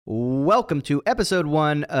Welcome to episode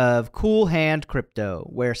 1 of Cool Hand Crypto,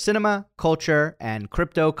 where cinema, culture, and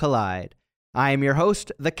crypto collide. I am your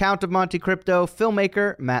host, the Count of Monte Crypto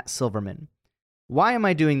filmmaker, Matt Silverman. Why am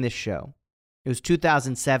I doing this show? It was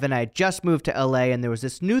 2007, I had just moved to LA, and there was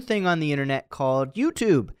this new thing on the internet called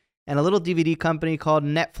YouTube, and a little DVD company called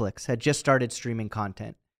Netflix had just started streaming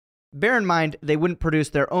content. Bear in mind, they wouldn't produce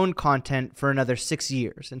their own content for another 6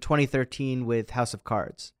 years, in 2013 with House of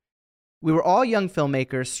Cards. We were all young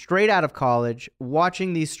filmmakers straight out of college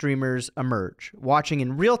watching these streamers emerge, watching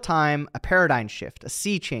in real time a paradigm shift, a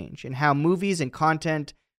sea change in how movies and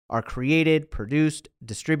content are created, produced,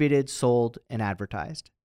 distributed, sold, and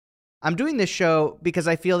advertised. I'm doing this show because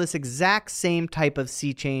I feel this exact same type of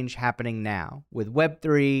sea change happening now with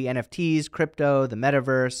Web3, NFTs, crypto, the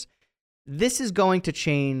metaverse. This is going to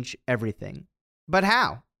change everything. But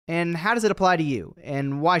how? And how does it apply to you?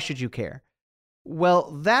 And why should you care? Well,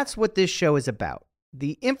 that's what this show is about.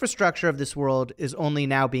 The infrastructure of this world is only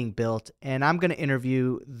now being built, and I'm going to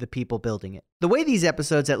interview the people building it. The way these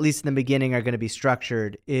episodes, at least in the beginning, are going to be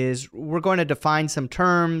structured is we're going to define some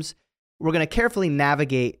terms, we're going to carefully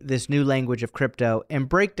navigate this new language of crypto, and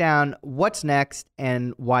break down what's next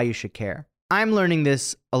and why you should care. I'm learning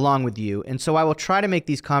this along with you, and so I will try to make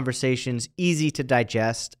these conversations easy to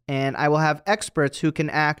digest, and I will have experts who can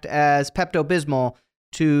act as Pepto-Bismol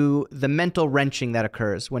to the mental wrenching that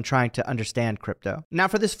occurs when trying to understand crypto. Now,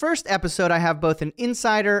 for this first episode, I have both an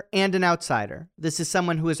insider and an outsider. This is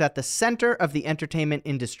someone who is at the center of the entertainment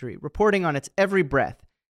industry, reporting on its every breath,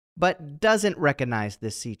 but doesn't recognize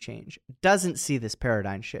this sea change, doesn't see this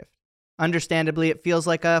paradigm shift. Understandably, it feels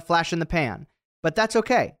like a flash in the pan, but that's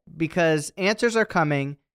okay, because answers are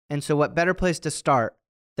coming, and so what better place to start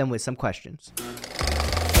than with some questions?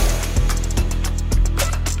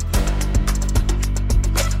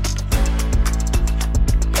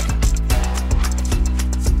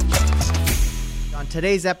 On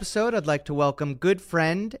today's episode, I'd like to welcome good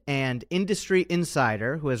friend and industry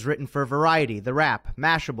insider who has written for Variety, The Wrap,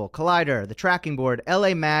 Mashable, Collider, The Tracking Board,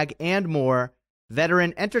 LA Mag, and more,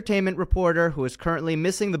 veteran entertainment reporter who is currently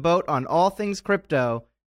missing the boat on all things crypto,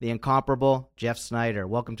 the incomparable Jeff Sneider.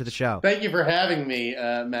 Welcome to the show. Thank you for having me,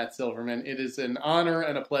 Matt Silverman. It is an honor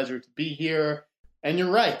and a pleasure to be here. And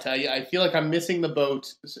you're right. I feel like I'm missing the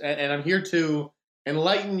boat, and I'm here to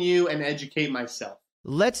enlighten you and educate myself.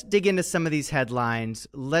 Let's dig into some of these headlines.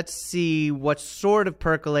 Let's see what's sort of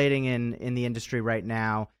percolating in the industry right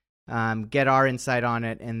now. Get our insight on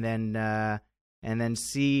it, and then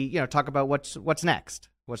see, talk about what's next.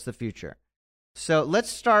 What's the future? So let's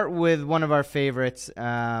start with one of our favorites,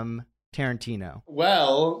 Tarantino.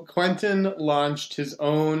 Well, Quentin launched his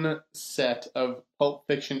own set of Pulp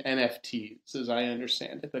Fiction NFTs, as I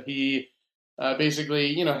understand it. That he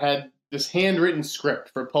basically, had this handwritten script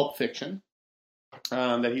for Pulp Fiction.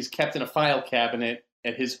 That he's kept in a file cabinet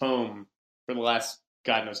at his home for the last,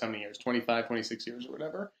 God knows how many years, 25, 26 years or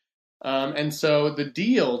whatever. And so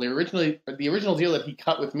the original deal that he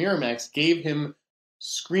cut with Miramax gave him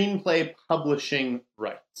screenplay publishing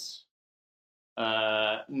rights.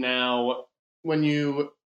 Now, when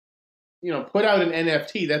you put out an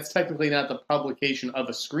NFT, that's technically not the publication of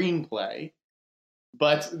a screenplay,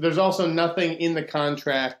 but there's also nothing in the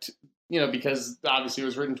contract, because obviously it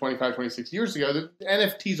was written 25, 26 years ago, the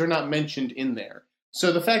NFTs are not mentioned in there.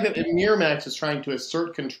 So the fact that Miramax is trying to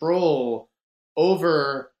assert control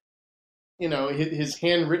over, his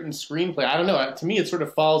handwritten screenplay, I don't know. To me, it sort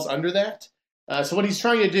of falls under that. So what he's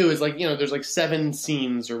trying to do is there's 7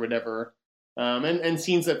 scenes or whatever, and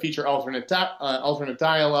scenes that feature alternate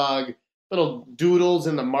dialogue, little doodles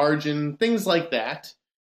in the margin, things like that.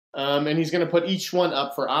 And he's going to put each one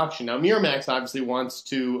up for auction. Now, Miramax obviously wants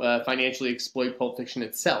to financially exploit Pulp Fiction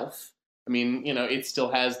itself. I mean, it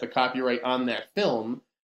still has the copyright on that film.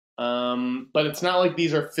 But it's not like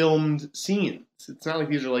these are filmed scenes. It's not like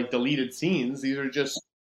these are deleted scenes. These are just...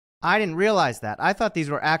 I didn't realize that. I thought these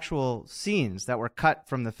were actual scenes that were cut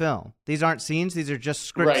from the film. These aren't scenes. These are just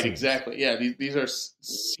script Right, scenes. Exactly. Yeah, these are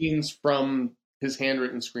scenes from his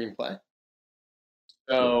handwritten screenplay.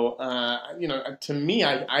 So, to me,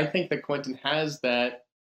 I think that Quentin has that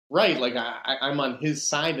right. I'm on his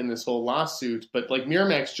side in this whole lawsuit, but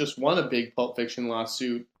Miramax just won a big Pulp Fiction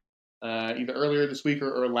lawsuit either earlier this week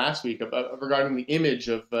or last week regarding the image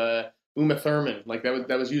of Uma Thurman,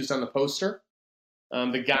 that was used on the poster.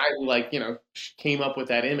 The guy who came up with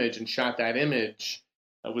that image and shot that image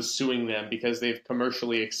was suing them because they've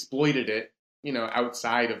commercially exploited it,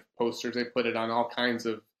 outside of posters. They put it on all kinds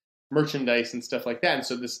of merchandise and stuff like that. And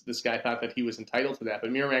so this guy thought that he was entitled to that, but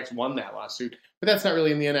Miramax won that lawsuit. But that's not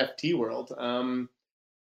really in the NFT world. I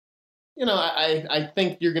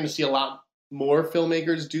think you're going to see a lot more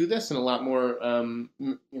filmmakers do this, and a lot more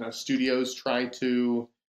studios try to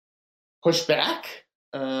push back.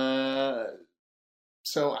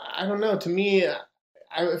 So I don't know. To me,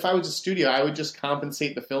 if I was a studio, I would just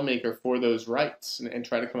compensate the filmmaker for those rights and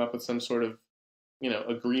try to come up with some sort of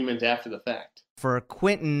agreement after the fact. For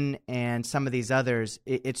Quentin and some of these others,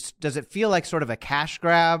 does it feel like sort of a cash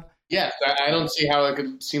grab? Yes, I don't see how it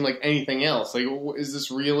could seem like anything else. Like, is this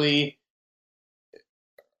really?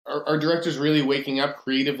 Are directors really waking up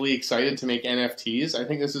creatively excited to make NFTs? I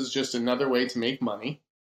think this is just another way to make money.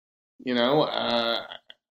 No,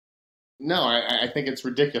 I think it's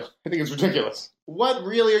ridiculous. I think it's ridiculous. What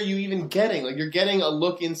really are you even getting? Like, you're getting a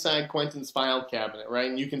look inside Quentin's file cabinet, right?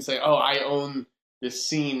 And you can say, oh, I own this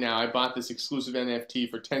scene now. I bought this exclusive NFT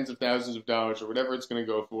for tens of thousands of dollars or whatever it's going to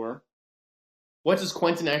go for. What does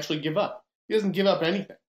Quentin actually give up? He doesn't give up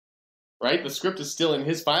anything, right? The script is still in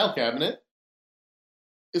his file cabinet.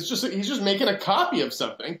 It's just he's just making a copy of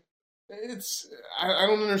something. I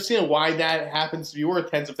don't understand why that happens to be worth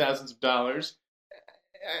tens of thousands of dollars.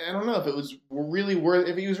 I don't know if it was really worth.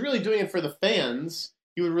 If he was really doing it for the fans,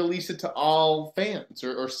 he would release it to all fans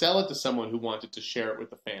or sell it to someone who wanted to share it with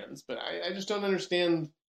the fans. But I just don't understand.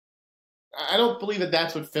 I don't believe that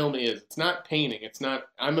that's what film is. It's not painting. It's not,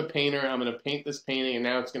 I'm a painter, I'm going to paint this painting, and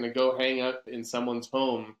now it's going to go hang up in someone's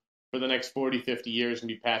home for the next 40, 50 years and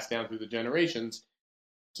be passed down through the generations.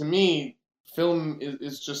 To me, film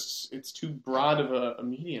is just, it's too broad of a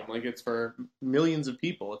medium. Like, it's for millions of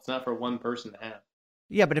people. It's not for one person to have.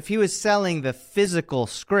 Yeah, but if he was selling the physical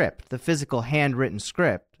script, the physical handwritten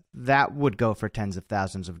script, that would go for tens of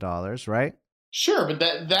thousands of dollars, right? Sure, but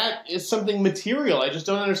that is something material. I just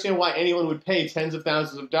don't understand why anyone would pay tens of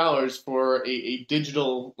thousands of dollars for a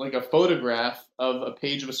digital, like a photograph of a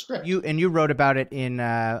page of a script. You wrote about it in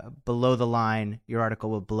Below the Line, your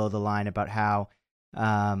article with Below the Line, about how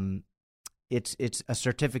it's a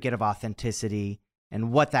certificate of authenticity,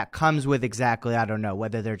 and what that comes with exactly, I don't know.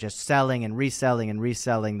 Whether they're just selling and reselling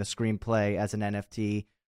the screenplay as an NFT,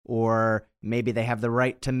 or maybe they have the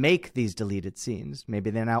right to make these deleted scenes. Maybe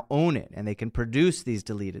they now own it and they can produce these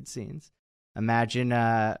deleted scenes. Imagine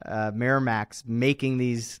Miramax making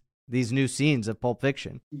these new scenes of Pulp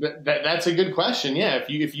Fiction. That's a good question. Yeah,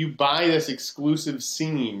 if you buy this exclusive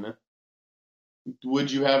scene,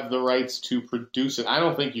 would you have the rights to produce it? I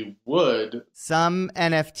don't think you would. Some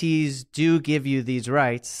NFTs do give you these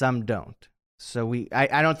rights, some don't. So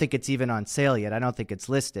I don't think it's even on sale yet. I don't think it's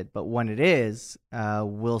listed. But when it is,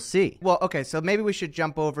 we'll see. Well, okay, so maybe we should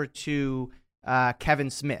jump over to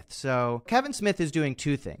Kevin Smith. So Kevin Smith is doing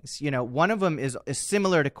two things. One of them is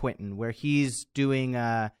similar to Quentin, where he's doing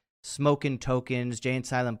Smokin' Tokens, Jay and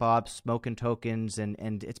Silent Bob's Smokin' Tokens,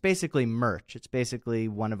 and it's basically merch. It's basically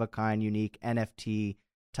one-of-a-kind, unique NFT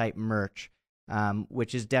type merch,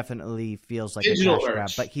 which is definitely feels like digital a cash merch. grab.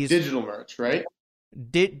 But he's digital merch, right?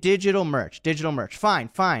 Digital merch.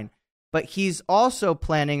 Fine. But he's also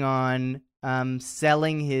planning on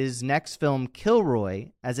selling his next film,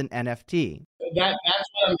 Kilroy, as an NFT. That's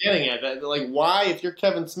what I'm getting at. Like, why, if you're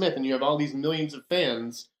Kevin Smith and you have all these millions of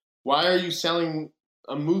fans, why are you selling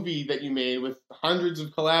a movie that you made with hundreds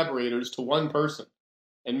of collaborators to one person?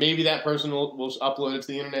 And maybe that person will upload it to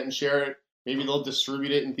the internet and share it. Maybe they'll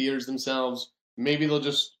distribute it in theaters themselves. Maybe they'll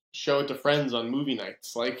just show it to friends on movie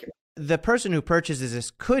nights. Like, the person who purchases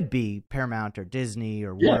this could be Paramount or Disney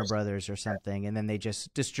or Warner Brothers or something, and then they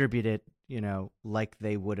just distribute it, like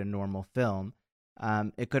they would a normal film.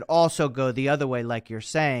 It could also go the other way, like you're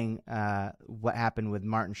saying, what happened with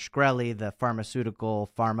Martin Shkreli, the pharmaceutical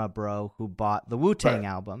pharma bro who bought the Wu-Tang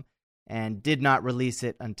album and did not release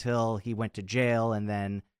it until he went to jail, and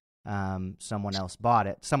then someone else bought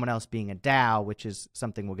it. Someone else being a DAO, which is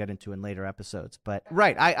something we'll get into in later episodes. But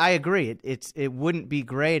right, I agree. It wouldn't be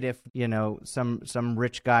great if some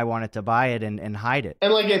rich guy wanted to buy it and hide it.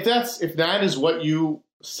 And like if that is what you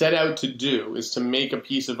set out to do, is to make a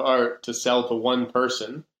piece of art to sell to one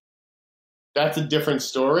person, that's a different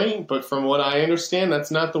story. But from what I understand,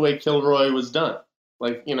 that's not the way Kilroy was done.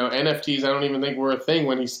 Like, NFTs, I don't even think were a thing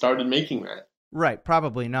when he started making that. Right,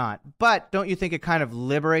 probably not. But don't you think it kind of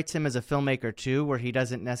liberates him as a filmmaker too, where he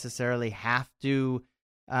doesn't necessarily have to?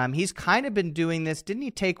 He's kind of been doing this. Didn't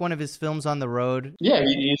he take one of his films on the road? Yeah,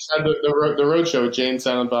 he's had the road show with Jay and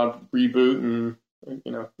Silent Bob reboot, and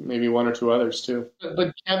maybe one or two others too.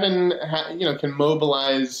 But Kevin, can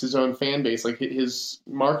mobilize his own fan base. Like, his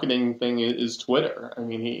marketing thing is Twitter. I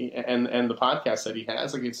mean, he and the podcast that he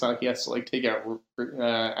has. Like, it's not like he has to take out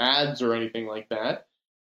ads or anything like that.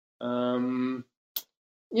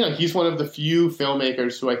 He's one of the few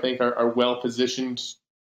filmmakers who I think are well positioned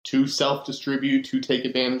to self-distribute, to take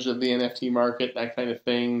advantage of the NFT market, that kind of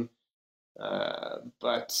thing.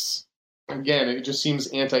 But again, it just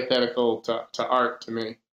seems antithetical to art to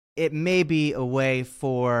me. It may be a way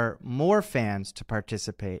for more fans to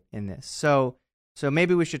participate in this. So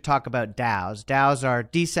maybe we should talk about DAOs. DAOs are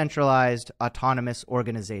decentralized autonomous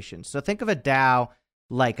organizations. So think of a DAO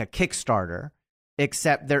like a Kickstarter,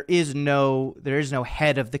 except there is no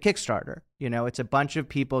head of the Kickstarter. It's a bunch of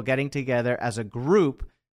people getting together as a group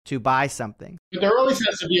to buy something. But there always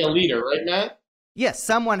has to be a leader, right, Matt? Yes,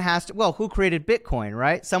 someone has to. Well, who created Bitcoin,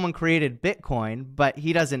 right? Someone created Bitcoin, but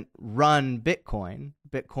he doesn't run Bitcoin.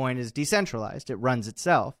 Bitcoin is decentralized. It runs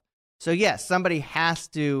itself. So yes, somebody has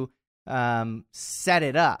to set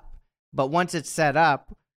it up. But once it's set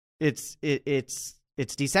up, it's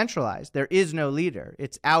decentralized. There is no leader.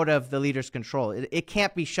 It's out of the leader's control. It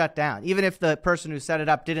can't be shut down. Even if the person who set it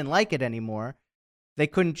up didn't like it anymore, they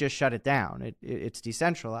couldn't just shut it down. It's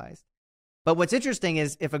decentralized. But what's interesting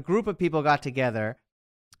is if a group of people got together,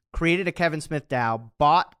 created a Kevin Smith DAO,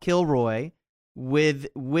 bought Kilroy with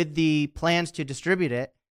the plans to distribute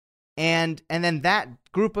it, and then that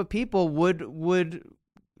group of people would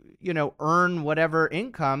earn whatever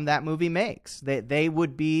income that movie makes. They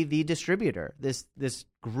would be the distributor, this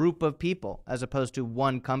group of people, as opposed to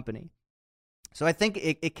one company. So I think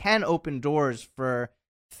it can open doors for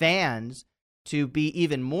fans to be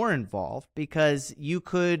even more involved, because you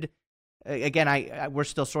could. Again, we're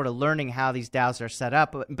still sort of learning how these DAOs are set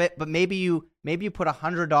up, but maybe you put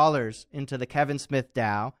 $100 into the Kevin Smith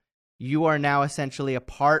DAO. You are now essentially a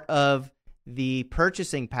part of the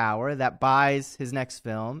purchasing power that buys his next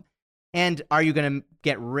film. And are you going to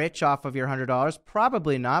get rich off of your $100?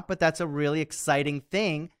 Probably not, but that's a really exciting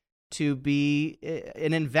thing to be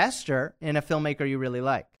an investor in a filmmaker you really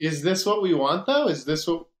like. Is this what we want, though? Is this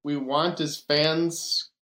what we want as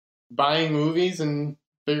fans buying movies and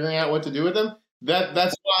figuring out what to do with them?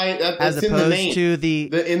 That's why that's in the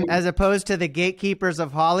name. As opposed to the gatekeepers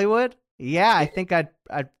of Hollywood. Yeah, I think I'd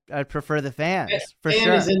prefer the fans for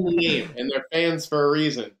sure. Is in the name, and they're fans for a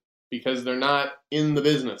reason, because they're not in the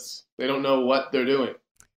business. They don't know what they're doing.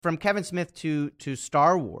 From Kevin Smith to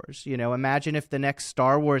Star Wars, imagine if the next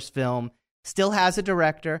Star Wars film still has a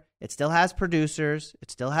director, it still has producers,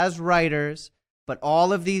 it still has writers, but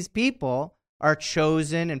all of these people are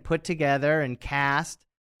chosen and put together and cast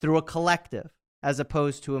through a collective as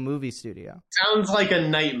opposed to a movie studio. Sounds like a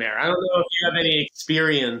nightmare. I don't know if you have any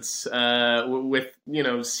experience with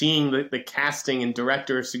seeing the casting and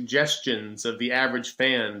director suggestions of the average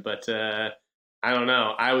fan, but I don't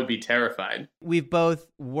know. I would be terrified. We've both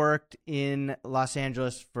worked in Los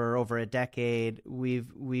Angeles for over a decade.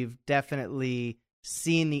 We've definitely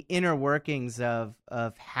seen the inner workings of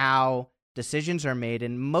how decisions are made,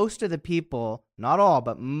 and most of the people, not all,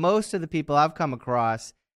 but most of the people I've come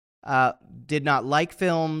across did not like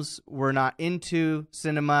films, were not into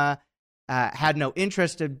cinema, had no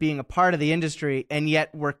interest in being a part of the industry, and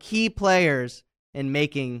yet were key players in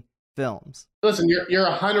making films. Listen, you're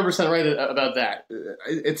 100% right about that.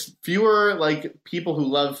 It's fewer like people who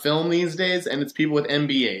love film these days, and it's people with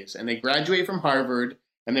MBAs, and they graduate from Harvard,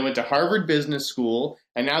 and they went to Harvard Business School,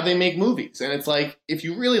 and now they make movies. And it's like, if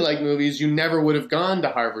you really like movies, you never would have gone to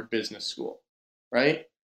Harvard Business School, right?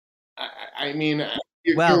 I mean,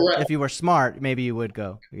 you're right. If you were smart, maybe you would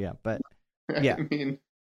go. Yeah, but yeah. I mean,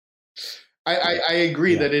 I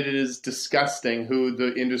agree that it is disgusting who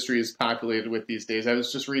the industry is populated with these days. I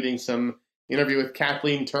was just reading some interview with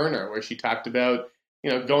Kathleen Turner where she talked about,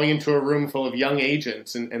 going into a room full of young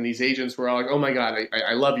agents, and these agents were all like, "Oh my God,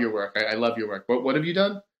 I love your work. I love your work. What have you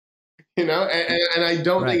done?" And I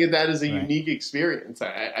don't think that is a unique experience.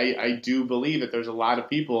 I do believe that there's a lot of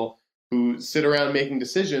people who sit around making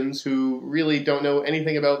decisions who really don't know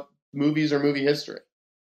anything about movies or movie history,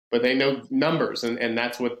 but they know numbers, and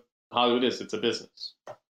that's what Hollywood is. It's a business.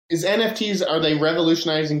 Is NFTs, are they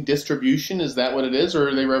revolutionizing distribution? Is that what it is? Or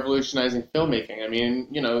are they revolutionizing filmmaking? I mean,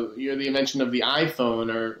 you're the invention of the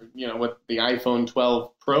iPhone, or, what the iPhone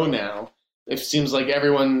 12 Pro now. It seems like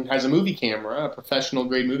everyone has a movie camera, a professional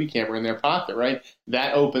grade movie camera in their pocket, right?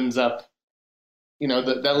 That opens up,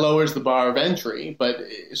 that lowers the bar of entry. But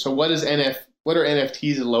so what are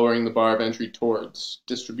NFTs lowering the bar of entry towards?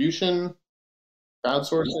 Distribution?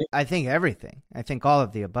 Crowdsourcing? I think everything. I think all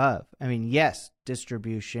of the above. I mean, yes,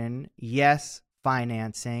 distribution, yes,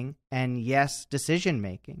 financing, and yes, decision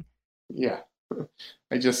making. Yeah.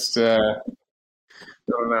 I just don't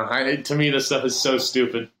know. To me, this stuff is so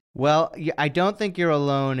stupid. Well, I don't think you're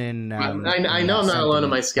alone in. I know I'm not alone in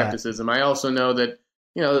my skepticism. I also know that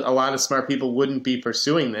a lot of smart people wouldn't be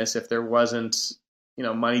pursuing this if there wasn't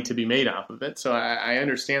money to be made off of it. So I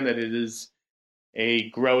understand that it is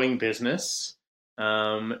a growing business.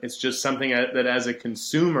 It's just something that as a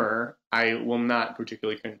consumer, I will not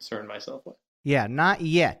particularly concern myself with. Yeah, not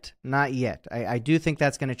yet. Not yet. I do think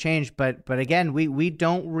that's going to change, but again, we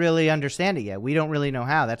don't really understand it yet. We don't really know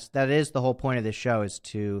how. That is the whole point of this show, is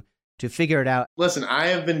to figure it out. Listen, I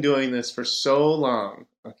have been doing this for so long,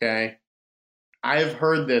 okay? I've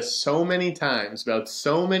heard this so many times about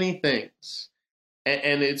so many things,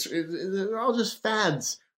 and they're all just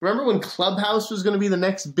fads. Remember when Clubhouse was going to be the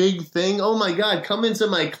next big thing? Oh my God, come into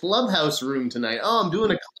my Clubhouse room tonight. Oh, I'm doing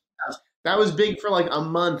a Clubhouse. That was big for like a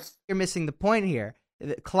month. You're missing the point here.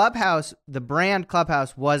 Clubhouse, the brand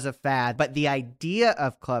Clubhouse, was a fad, but the idea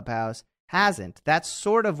of Clubhouse hasn't. That's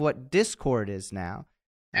sort of what Discord is now.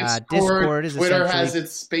 Discord is Twitter has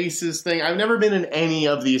its Spaces thing. I've never been in any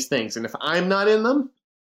of these things, and if I'm not in them,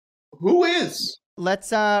 who is?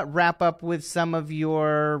 Let's wrap up with some of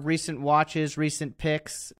your recent watches, recent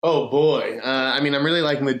picks. Oh boy, I'm really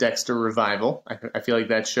liking the Dexter revival. I feel like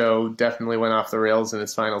that show definitely went off the rails in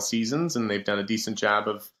its final seasons, and they've done a decent job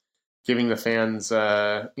of giving the fans,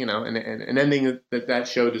 an ending that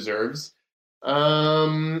show deserves.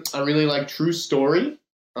 I really like True Story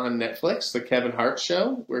on Netflix, the Kevin Hart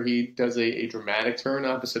show, where he does a dramatic turn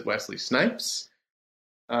opposite Wesley Snipes.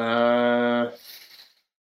 I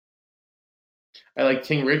like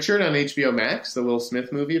King Richard on HBO Max, the Will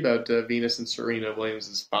Smith movie about Venus and Serena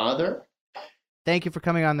Williams' father. Thank you for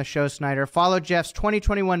coming on the show, Sneider. Follow Jeff's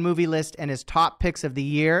 2021 movie list and his top picks of the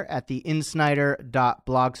year at the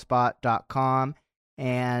insneider.blogspot.com.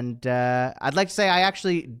 And I'd like to say I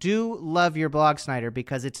actually do love your blog, Sneider,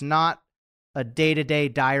 because it's not a day-to-day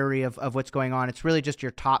diary of what's going on. It's really just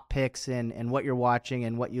your top picks and what you're watching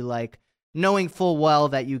and what you like, knowing full well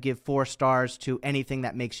that you give 4 stars to anything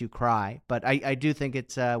that makes you cry. But I do think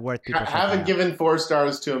it's worth people checking out. I haven't given 4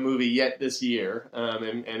 stars to a movie yet this year,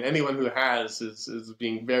 and anyone who has is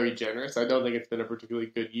being very generous. I don't think it's been a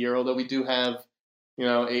particularly good year, although we do have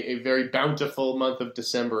a very bountiful month of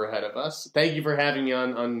December ahead of us. Thank you for having me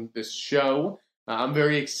on this show. I'm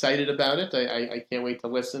very excited about it. I can't wait to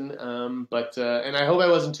listen. And I hope I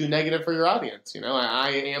wasn't too negative for your audience.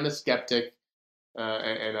 I am a skeptic.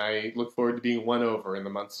 And I look forward to being won over in the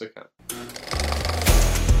months to come.